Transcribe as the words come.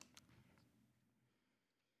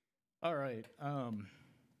All right.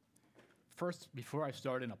 First, before I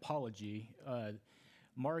start, an apology.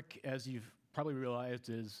 Mark, as you've probably realized,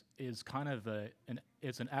 is kind of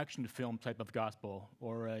it's an action film type of gospel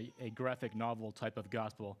or a graphic novel type of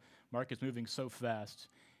gospel. Mark is moving so fast.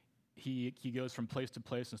 He goes from place to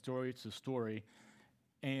place and story to story.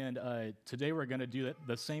 And today we're going to do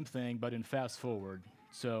the same thing, but in fast forward.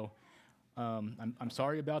 So I'm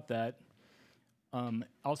sorry about that.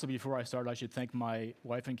 Also, before I start, I should thank my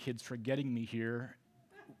wife and kids for getting me here.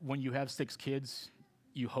 When you have six kids,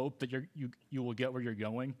 you hope that you will get where you're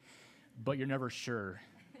going, but you're never sure.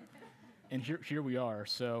 And here we are.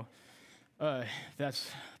 So uh,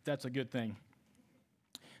 that's a good thing.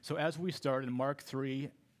 So as we start in Mark 3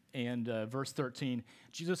 and verse 13,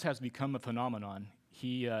 Jesus has become a phenomenon.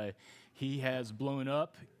 He has blown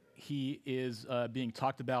up. He is being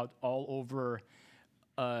talked about all over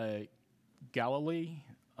uh, Galilee.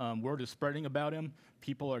 Word is spreading about him.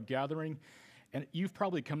 People are gathering. And you've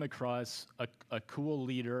probably come across a cool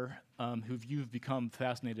leader who you've become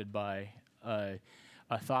fascinated by, a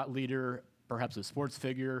thought leader, perhaps a sports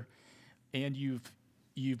figure, and you've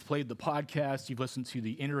played the podcast, you've listened to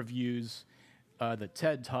the interviews, the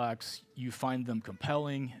TED Talks. You find them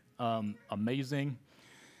compelling, amazing.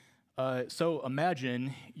 So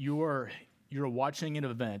imagine you're watching an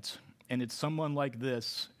event, and it's someone like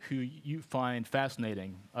this who you find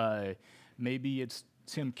fascinating. Maybe it's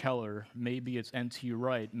Tim Keller, maybe it's N.T.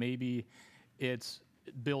 Wright, maybe it's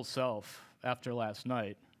Bill Self after last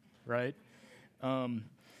night, right? Um,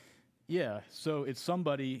 yeah, so it's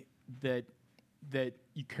somebody that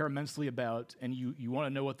you care immensely about, and you want to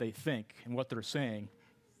know what they think and what they're saying,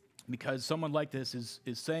 because someone like this is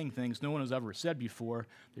saying things no one has ever said before.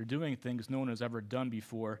 They're doing things no one has ever done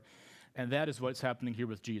before, and that is what's happening here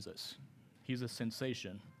with Jesus. He's a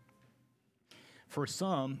sensation. For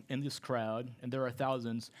some in this crowd, and there are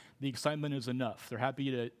thousands, the excitement is enough. They're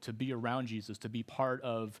happy to be around Jesus, to be part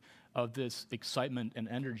of this excitement and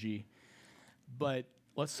energy. But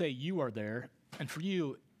let's say you are there, and for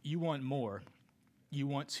you, you want more. You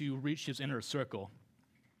want to reach his inner circle.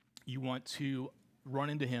 You want to run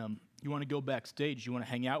into him. You want to go backstage. You want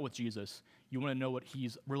to hang out with Jesus. You want to know what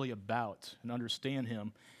he's really about and understand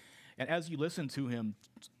him. And as you listen to him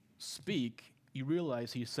speak, you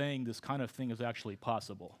realize he's saying this kind of thing is actually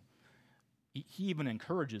possible. He even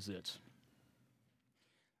encourages it.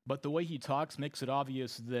 But the way he talks makes it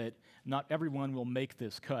obvious that not everyone will make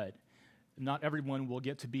this cut. Not everyone will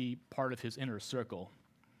get to be part of his inner circle.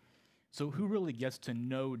 So who really gets to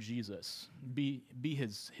know Jesus, be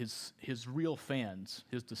his real fans,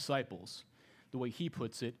 his disciples, the way he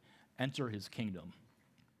puts it, enter his kingdom?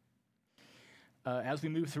 As we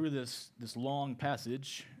move through this long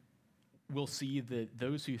passage, we'll see that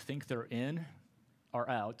those who think they're in are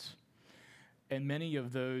out, and many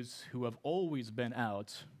of those who have always been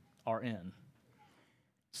out are in.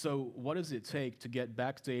 So what does it take to get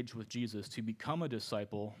backstage with Jesus, to become a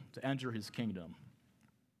disciple, to enter his kingdom?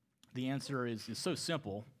 The answer is so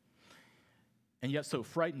simple and yet so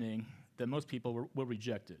frightening that most people will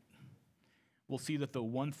reject it. We'll see that the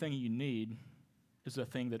one thing you need is a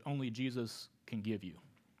thing that only Jesus can give you.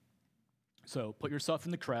 So put yourself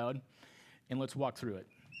in the crowd and let's walk through it.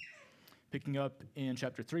 Picking up in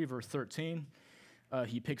chapter 3, verse 13,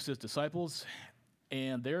 he picks his disciples,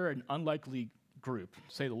 and they're an unlikely group,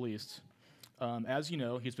 to say the least. As you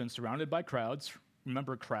know, he's been surrounded by crowds.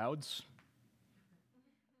 Remember crowds?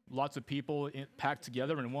 Lots of people packed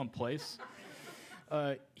together in one place.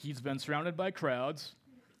 He's been surrounded by crowds,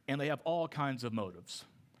 and they have all kinds of motives.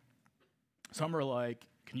 Some are like,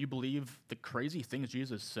 can you believe the crazy things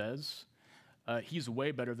Jesus says? He's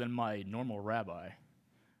way better than my normal rabbi.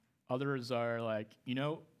 Others are like,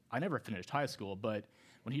 I never finished high school, but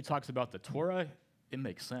when he talks about the Torah, it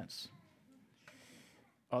makes sense.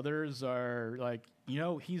 Others are like,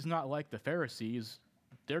 he's not like the Pharisees.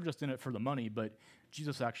 They're just in it for the money, but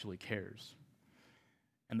Jesus actually cares.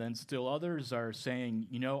 And then still others are saying,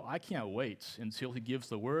 I can't wait until he gives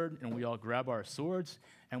the word and we all grab our swords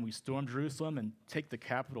and we storm Jerusalem and take the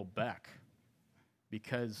capital back,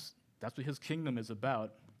 because that's what his kingdom is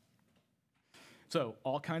about. So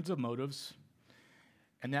all kinds of motives.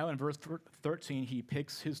 And now in verse 13, he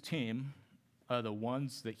picks his team, the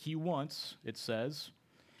ones that he wants, it says,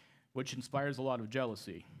 which inspires a lot of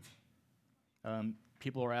jealousy.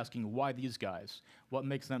 People are asking, why these guys? What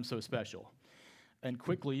makes them so special? And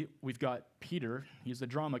quickly, we've got Peter. He's the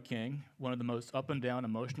drama king, one of the most up and down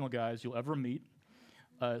emotional guys you'll ever meet,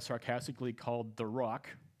 sarcastically called the Rock.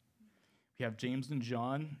 We have James and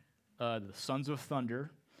John, the sons of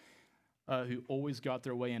thunder, who always got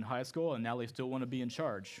their way in high school, and now they still want to be in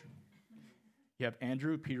charge. You have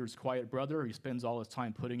Andrew, Peter's quiet brother. He spends all his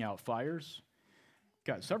time putting out fires.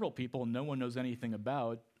 Got several people no one knows anything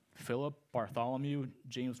about. Philip, Bartholomew,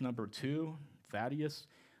 James number 2, Thaddeus.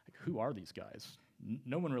 Like, who are these guys?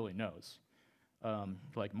 No one really knows.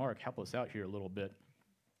 Like, Mark, help us out here a little bit.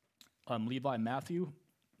 Levi Matthew,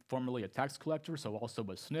 formerly a tax collector, so also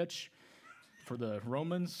a snitch for the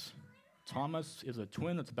Romans. Thomas is a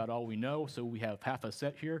twin. That's about all we know, so we have half a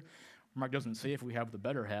set here. Mark doesn't say if we have the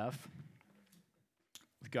better half.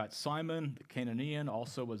 We've got Simon, the Canaanian,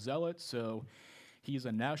 also a zealot, so he's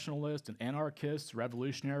a nationalist, an anarchist,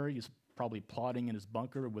 revolutionary. He's probably plotting in his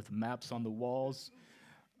bunker with maps on the walls.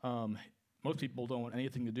 Most people don't want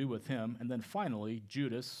anything to do with him. And then finally,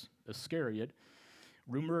 Judas Iscariot,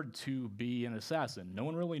 rumored to be an assassin. No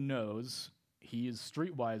one really knows. He is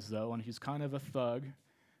streetwise, though, and he's kind of a thug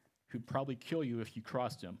who'd probably kill you if you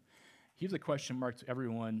crossed him. He's a question mark to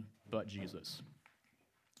everyone but Jesus.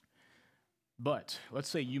 But let's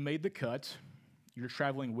say you made the cut. You're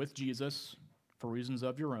traveling with Jesus for reasons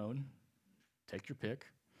of your own. Take your pick.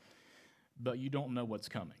 But you don't know what's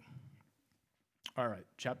coming. All right,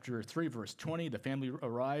 chapter 3, verse 20, the family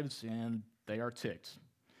arrives, and they are ticked.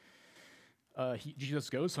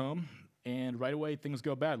 Jesus goes home, and right away, things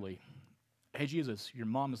go badly. Hey, Jesus, your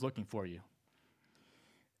mom is looking for you.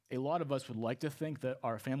 A lot of us would like to think that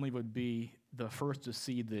our family would be the first to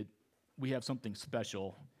see that we have something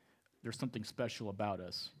special. There's something special about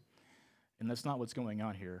us. And that's not what's going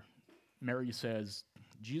on here. Mary says,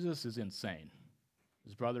 Jesus is insane.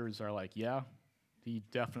 His brothers are like, yeah, he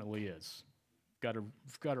definitely is. Got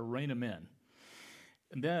to rein him in.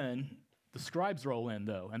 And then the scribes roll in,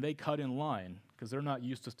 though, and they cut in line because they're not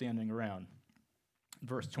used to standing around.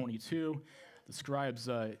 Verse 22, the scribes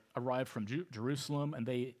arrive from Jerusalem, and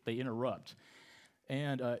they interrupt.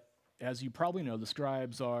 And as you probably know, the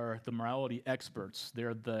scribes are the morality experts.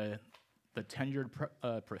 They're the tenured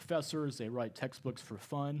professors. They write textbooks for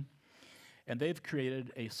fun. And they've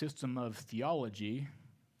created a system of theology,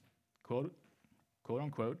 quote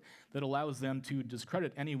unquote, that allows them to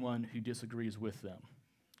discredit anyone who disagrees with them,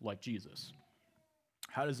 like Jesus.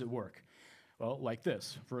 How does it work? Well, like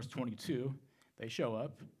this, verse 22, they show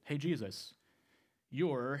up. Hey, Jesus,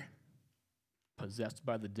 you're possessed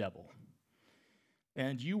by the devil.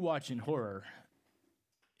 And you watch in horror.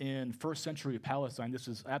 In first century Palestine, this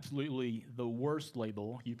is absolutely the worst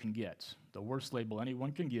label you can get, the worst label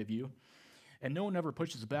anyone can give you. And no one ever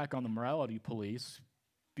pushes back on the morality police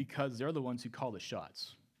because they're the ones who call the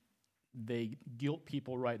shots. They guilt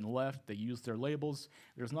people right and left. They use their labels.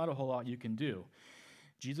 There's not a whole lot you can do.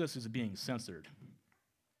 Jesus is being censored.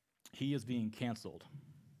 He is being canceled.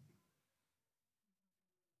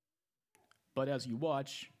 But as you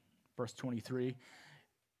watch, verse 23,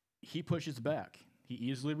 he pushes back. He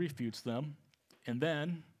easily refutes them. And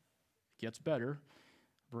then, it gets better.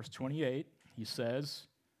 Verse 28, he says,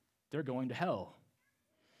 they're going to hell.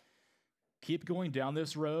 Keep going down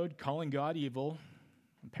this road, calling God evil.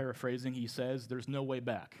 I'm paraphrasing, he says, there's no way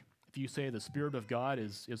back. If you say the Spirit of God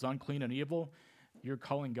is unclean and evil, you're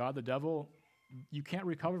calling God the devil, you can't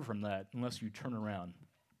recover from that unless you turn around.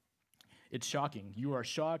 It's shocking. You are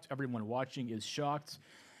shocked. Everyone watching is shocked.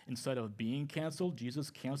 Instead of being canceled, Jesus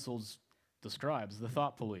cancels the scribes, the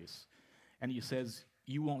thought police. And he says,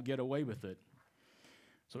 you won't get away with it.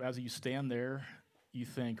 So as you stand there, you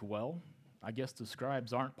think, well, I guess the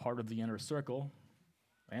scribes aren't part of the inner circle,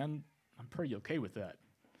 and I'm pretty okay with that.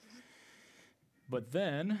 But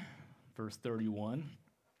then, verse 31,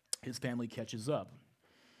 his family catches up.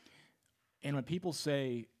 And when people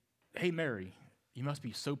say, hey, Mary, you must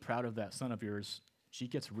be so proud of that son of yours, she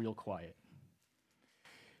gets real quiet.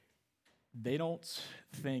 They don't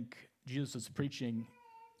think Jesus' preaching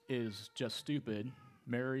is just stupid.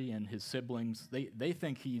 Mary and his siblings, they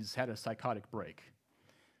think he's had a psychotic break.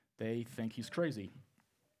 They think he's crazy.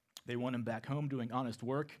 They want him back home doing honest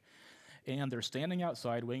work, and they're standing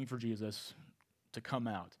outside waiting for Jesus to come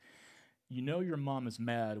out. You know your mom is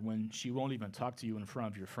mad when she won't even talk to you in front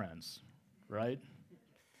of your friends, right?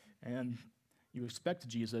 And you expect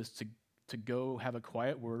Jesus to go have a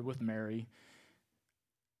quiet word with Mary.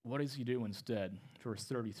 What does he do instead? Verse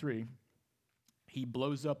 33, he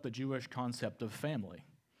blows up the Jewish concept of family.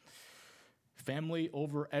 Family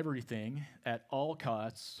over everything, at all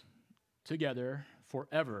costs, together,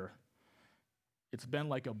 forever. It's been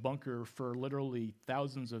like a bunker for literally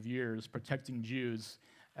thousands of years, protecting Jews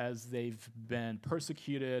as they've been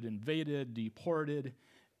persecuted, invaded, deported.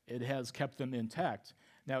 It has kept them intact.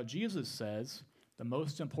 Now, Jesus says, the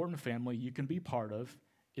most important family you can be part of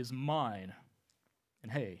is mine.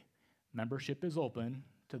 And hey, membership is open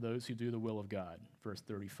to those who do the will of God, verse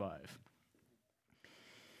 35.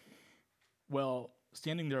 Well,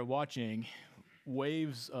 standing there watching,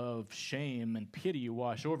 waves of shame and pity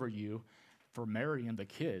wash over you for Mary and the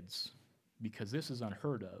kids, because this is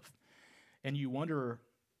unheard of. And you wonder,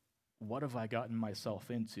 what have I gotten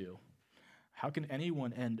myself into? How can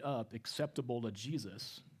anyone end up acceptable to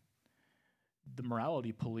Jesus? The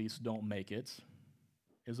morality police don't make it.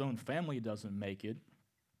 His own family doesn't make it.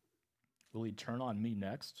 Will he turn on me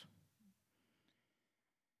next?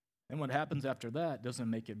 And what happens after that doesn't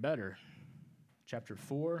make it better. Chapter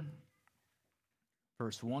 4,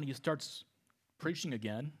 verse 1, he starts preaching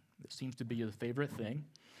again. It seems to be his favorite thing.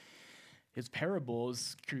 His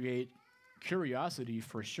parables create curiosity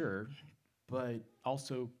for sure, but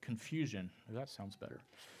also confusion. That sounds better.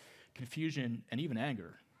 Confusion and even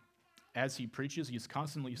anger. As he preaches, he's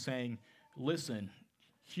constantly saying, listen,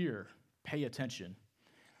 hear, pay attention,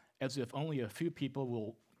 as if only a few people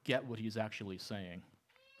will get what he's actually saying.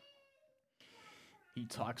 He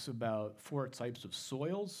talks about 4 types of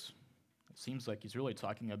soils. It seems like he's really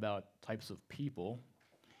talking about types of people.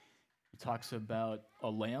 He talks about a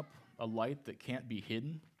lamp, a light that can't be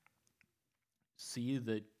hidden, seed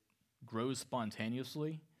that grows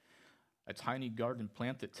spontaneously, a tiny garden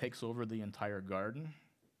plant that takes over the entire garden.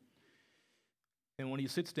 And when he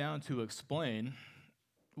sits down to explain,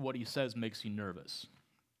 what he says makes you nervous.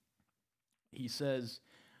 He says,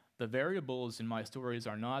 the variables in my stories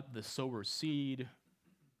are not the sower seed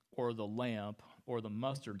or the lamp or the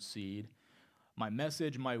mustard seed. My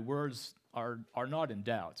message, my words are not in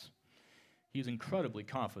doubt. He's incredibly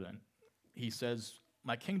confident. He says,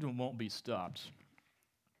 my kingdom won't be stopped.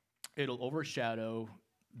 It'll overshadow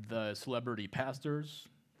the celebrity pastors,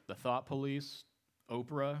 the thought police,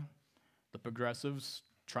 Oprah, the progressives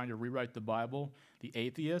trying to rewrite the Bible, the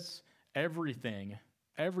atheists, everything,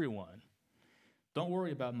 everyone. Don't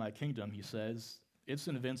worry about my kingdom, he says. It's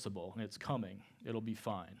invincible and it's coming. It'll be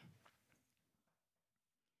fine.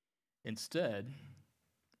 Instead,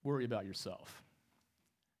 worry about yourself.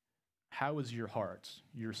 How is your heart,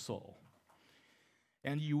 your soul?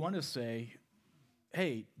 And you want to say,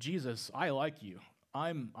 hey, Jesus, I like you.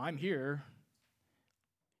 I'm here,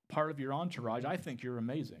 part of your entourage. I think you're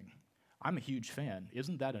amazing. I'm a huge fan.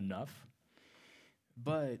 Isn't that enough?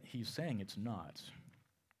 But he's saying it's not.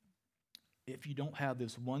 If you don't have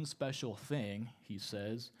this one special thing, he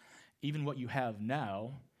says, even what you have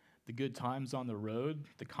now, the good times on the road,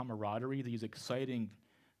 the camaraderie, these exciting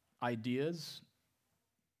ideas,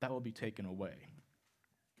 that will be taken away.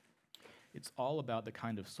 It's all about the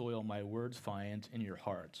kind of soil my words find in your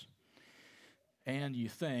heart. And you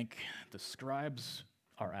think the scribes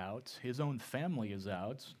are out, his own family is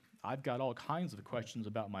out. I've got all kinds of questions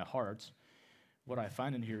about my heart. What I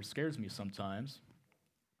find in here scares me sometimes.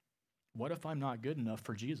 What if I'm not good enough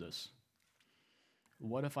for Jesus?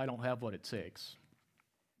 What if I don't have what it takes?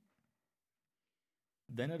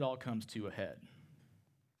 Then it all comes to a head.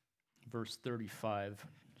 Verse 35,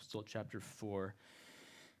 still chapter 4.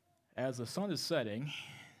 As the sun is setting,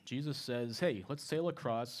 Jesus says, hey, let's sail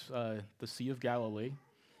across the Sea of Galilee.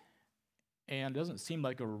 And it doesn't seem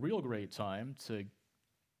like a real great time to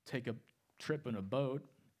take a trip in a boat,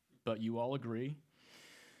 but you all agree.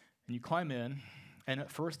 And you climb in, and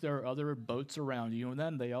at first there are other boats around you, and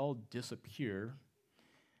then they all disappear.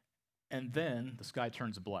 And then the sky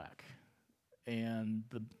turns black, and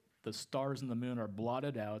the stars and the moon are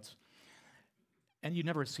blotted out. And you've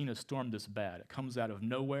never seen a storm this bad. It comes out of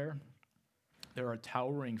nowhere. There are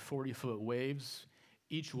towering 40-foot waves.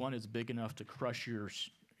 Each one is big enough to crush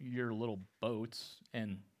your little boats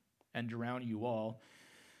and drown you all.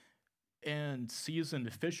 And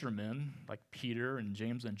seasoned fishermen like Peter and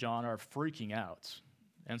James and John are freaking out.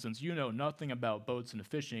 And since you know nothing about boats and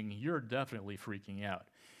fishing, you're definitely freaking out.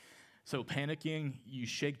 So panicking, you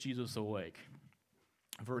shake Jesus awake.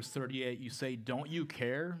 Verse 38, you say, don't you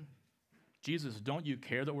care? Jesus, don't you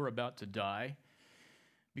care that we're about to die?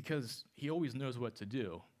 Because he always knows what to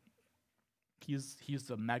do. He's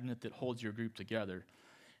the magnet that holds your group together.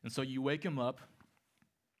 And so you wake him up,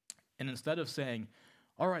 and instead of saying,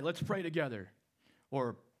 all right, let's pray together,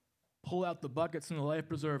 or pull out the buckets and the life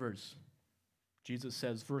preservers, Jesus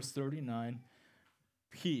says, verse 39,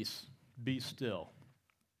 peace, be still.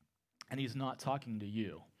 And he's not talking to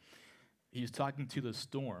you. He's talking to the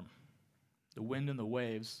storm, the wind and the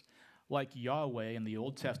waves, like Yahweh in the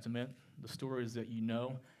Old Testament, the stories that you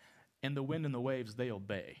know, and the wind and the waves, they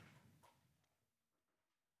obey.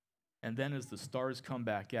 And then as the stars come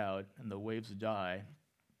back out and the waves die,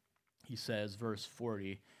 he says, verse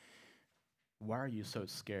 40, why are you so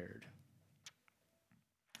scared?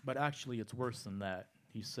 But actually, it's worse than that.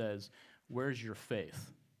 He says, where's your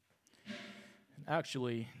faith? And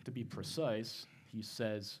actually, to be precise, he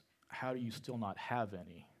says, how do you still not have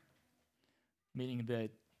any? Meaning that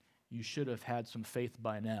you should have had some faith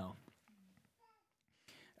by now.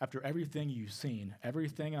 After everything you've seen,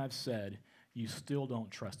 everything I've said, you still don't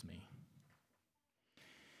trust me.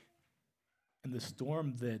 And the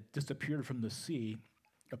storm that disappeared from the sea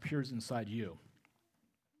appears inside you.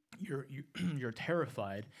 You're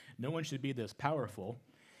terrified. No one should be this powerful.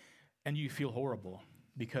 And you feel horrible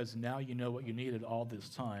because now you know what you needed all this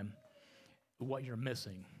time, what you're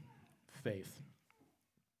missing, faith.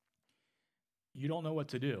 You don't know what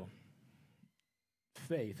to do.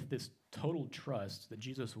 Faith, this total trust that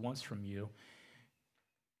Jesus wants from you,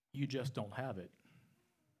 you just don't have it.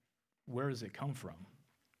 Where does it come from?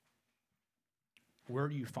 Where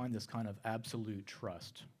do you find this kind of absolute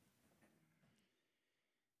trust?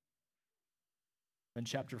 In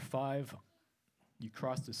chapter 5, you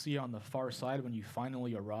cross the sea on the far side when you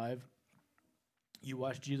finally arrive. You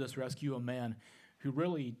watch Jesus rescue a man who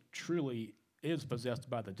really, truly is possessed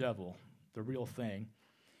by the devil, the real thing,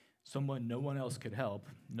 someone no one else could help,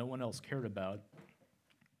 no one else cared about.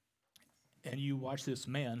 And you watch this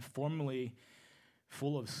man, formerly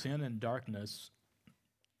full of sin and darkness,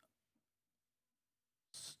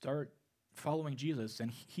 start following Jesus,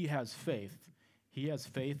 and he has faith. He has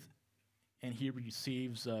faith, and he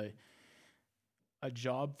receives a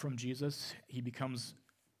job from Jesus. He becomes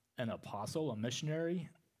an apostle, a missionary,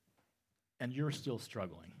 and you're still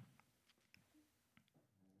struggling.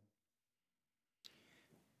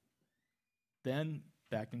 Then,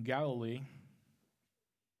 back in Galilee,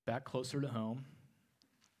 back closer to home,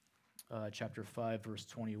 chapter 5, verse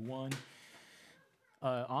 21,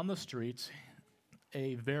 on the streets,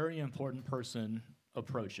 a very important person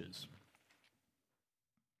approaches.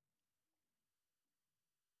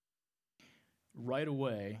 Right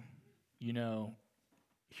away, you know,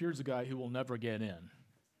 here's a guy who will never get in.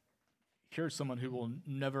 Here's someone who will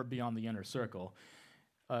never be on the inner circle.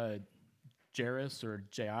 Jairus or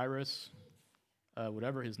Jairus,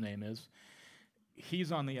 whatever his name is,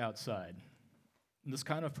 he's on the outside. And this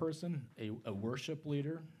kind of person, a worship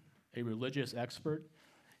leader, a religious expert,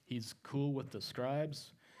 he's cool with the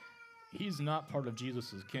scribes. He's not part of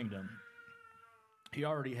Jesus' kingdom. He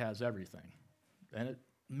already has everything. And it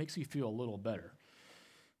makes you feel a little better.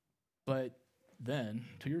 But then,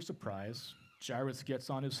 to your surprise, Jairus gets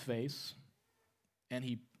on his face, and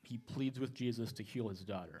he pleads with Jesus to heal his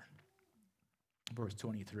daughter. Verse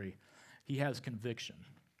 23. He has conviction.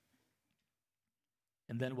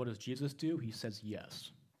 And then what does Jesus do? He says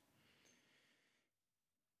yes.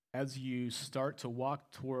 As you start to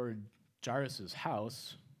walk toward Jairus'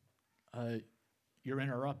 house, you're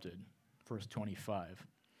interrupted. Verse 25.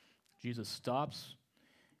 Jesus stops.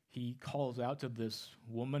 He calls out to this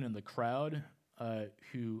woman in the crowd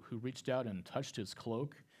who reached out and touched his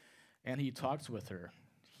cloak, and he talks with her.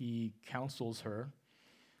 He counsels her,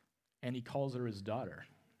 and he calls her his daughter.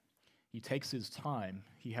 He takes his time.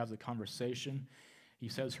 He has a conversation. He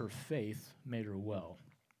says her faith made her well.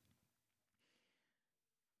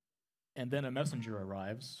 And then a messenger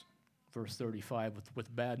arrives, verse 35,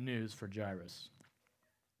 with bad news for Jairus.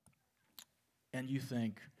 And you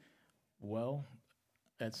think, well,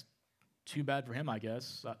 that's too bad for him, I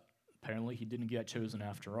guess. Apparently, he didn't get chosen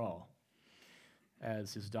after all.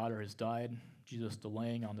 As his daughter has died, Jesus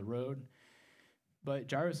delaying on the road.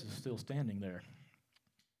 But Jairus is still standing there.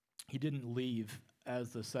 He didn't leave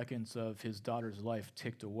as the seconds of his daughter's life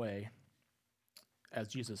ticked away, as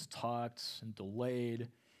Jesus talked and delayed,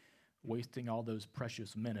 wasting all those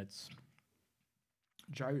precious minutes.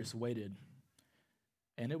 Jairus waited,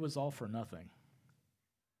 and it was all for nothing.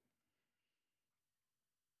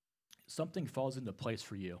 Something falls into place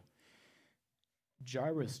for you.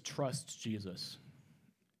 Jairus trusts Jesus,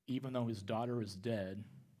 even though his daughter is dead,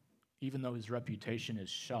 even though his reputation is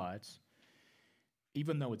shot,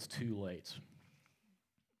 even though it's too late.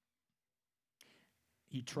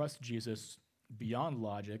 He trusts Jesus beyond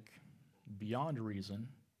logic, beyond reason.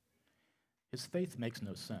 His faith makes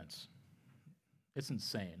no sense. It's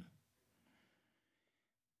insane.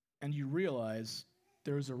 And you realize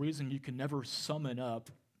there's a reason you can never summon up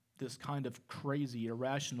this kind of crazy,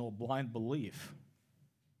 irrational, blind belief.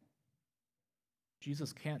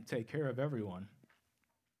 Jesus can't take care of everyone.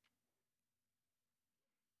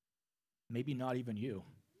 Maybe not even you.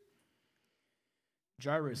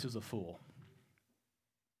 Jairus is a fool.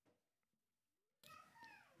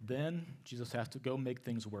 Then Jesus has to go make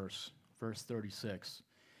things worse. Verse 36.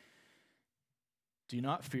 Do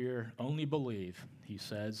not fear, only believe, he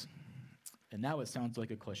says. And now it sounds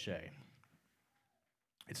like a cliche.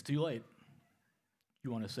 It's too late.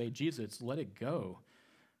 You want to say, Jesus, let it go.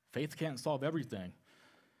 Faith can't solve everything.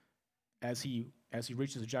 As he As he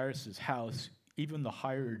reaches Jairus' house, even the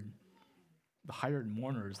hired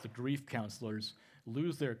mourners, the grief counselors,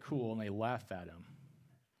 lose their cool and they laugh at him.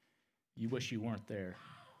 You wish you weren't there.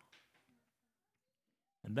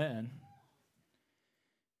 And then,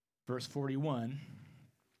 verse 41,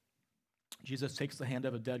 Jesus takes the hand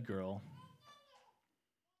of a dead girl.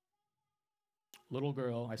 Little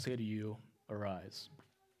girl, I say to you, arise.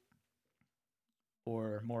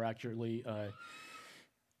 Or more accurately,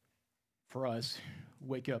 for us,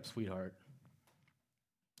 wake up, sweetheart,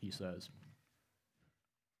 he says.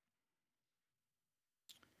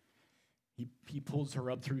 He pulls her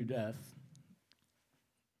up through death,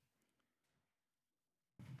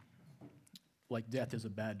 like death is a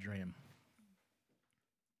bad dream.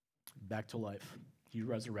 Back to life. He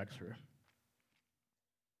resurrects her.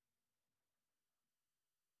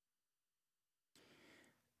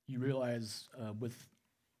 You realize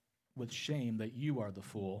with shame that you are the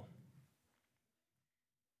fool.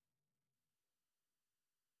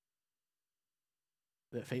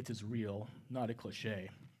 That faith is real, not a cliche.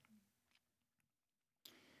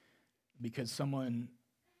 Because someone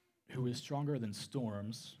who is stronger than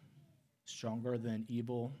storms, stronger than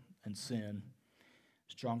evil and sin,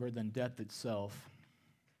 stronger than death itself,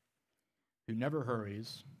 who never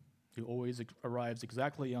hurries, who always arrives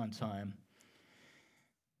exactly on time,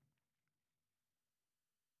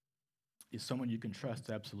 is someone you can trust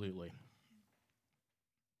absolutely.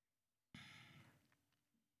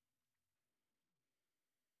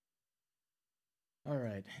 All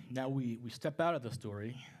right, now we step out of the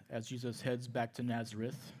story as Jesus heads back to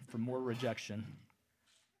Nazareth for more rejection.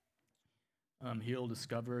 He'll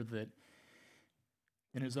discover that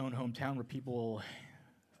in his own hometown, where people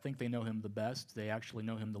think they know him the best, they actually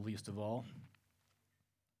know him the least of all.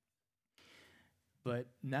 But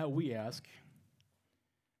now we ask,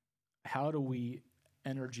 how do we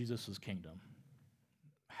enter Jesus' kingdom?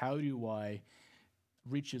 How do I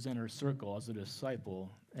reach his inner circle as a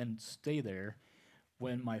disciple and stay there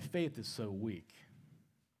when my faith is so weak?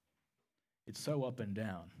 It's so up and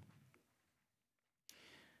down.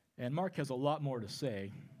 And Mark has a lot more to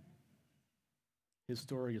say. His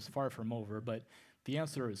story is far from over, but the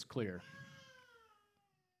answer is clear.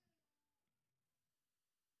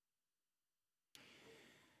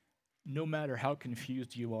 No matter how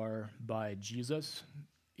confused you are by Jesus,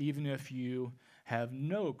 even if you have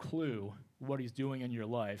no clue what he's doing in your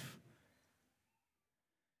life,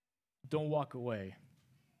 don't walk away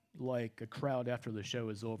like a crowd after the show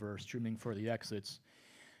is over, streaming for the exits.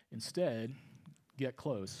 Instead, get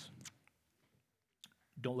close.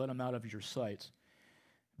 Don't let him out of your sight,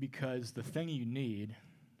 because the thing you need,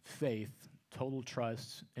 faith, total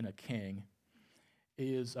trust in a king,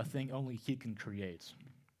 is a thing only he can create.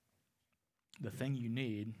 The thing you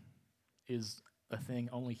need is a thing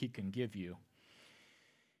only he can give you.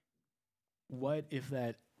 What if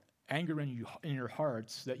that anger in your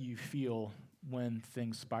hearts that you feel when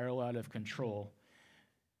things spiral out of control,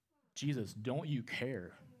 Jesus, don't you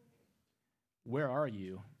care? Where are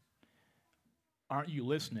you? Aren't you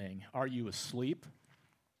listening? Are you asleep?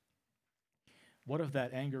 What if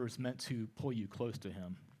that anger is meant to pull you close to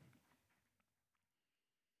him?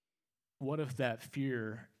 What if that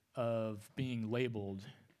fear of being labeled,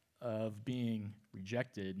 of being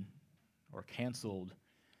rejected or canceled,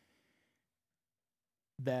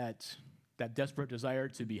 that desperate desire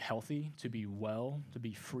to be healthy, to be well, to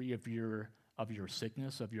be free of your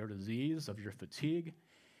sickness, of your disease, of your fatigue?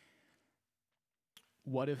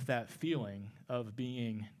 What if that feeling of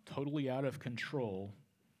being totally out of control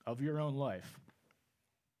of your own life,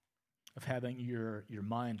 of having your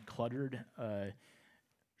mind cluttered,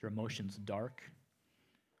 your emotions dark,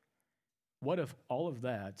 what if all of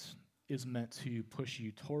that is meant to push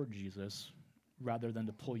you toward Jesus rather than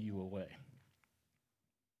to pull you away?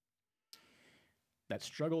 That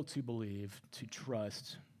struggle to believe, to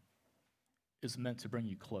trust, is meant to bring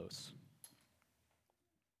you close.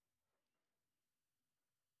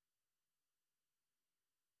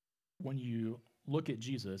 When you look at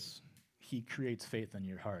Jesus, he creates faith in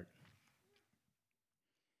your heart.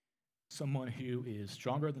 Someone who is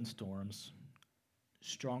stronger than storms,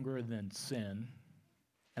 stronger than sin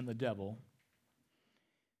and the devil,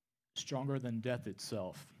 stronger than death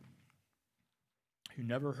itself, who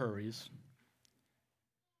never hurries,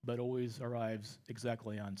 but always arrives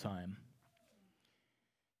exactly on time,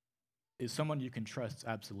 is someone you can trust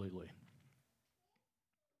absolutely.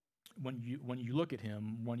 When you look at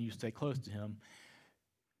him, when you stay close to him,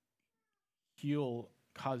 he'll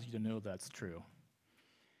cause you to know that's true.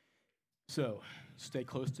 So, stay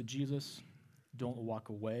close to Jesus. Don't walk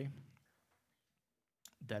away.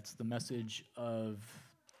 That's the message of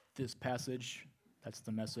this passage That's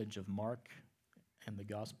the message of Mark and the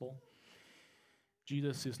gospel.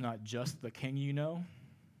 Jesus is not just the king you know,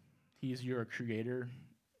 he's your creator,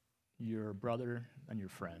 your brother, and your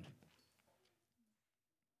friend.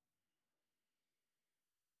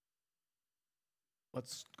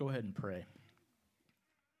 Let's go ahead and pray.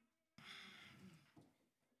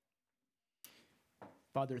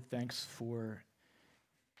 Father, thanks for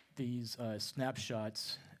these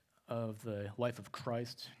snapshots of the life of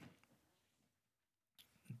Christ,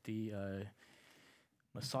 the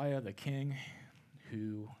Messiah, the King,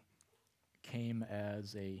 who came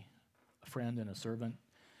as a friend and a servant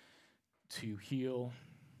to heal,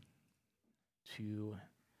 to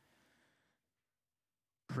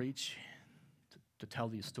preach, to tell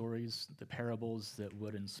these stories, the parables that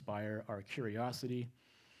would inspire our curiosity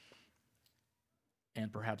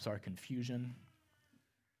and perhaps our confusion,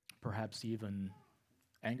 perhaps even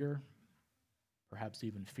anger, perhaps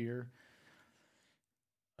even fear,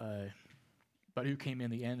 but who came in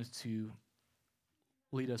the end to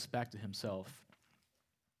lead us back to himself,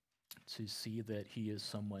 to see that he is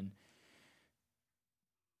someone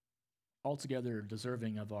altogether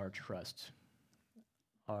deserving of our trust,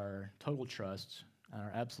 our total trust, and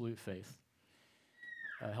our absolute faith.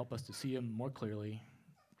 Help us to see him more clearly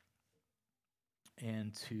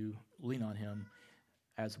and to lean on him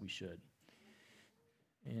as we should.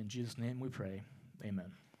 In Jesus' name we pray,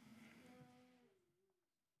 amen.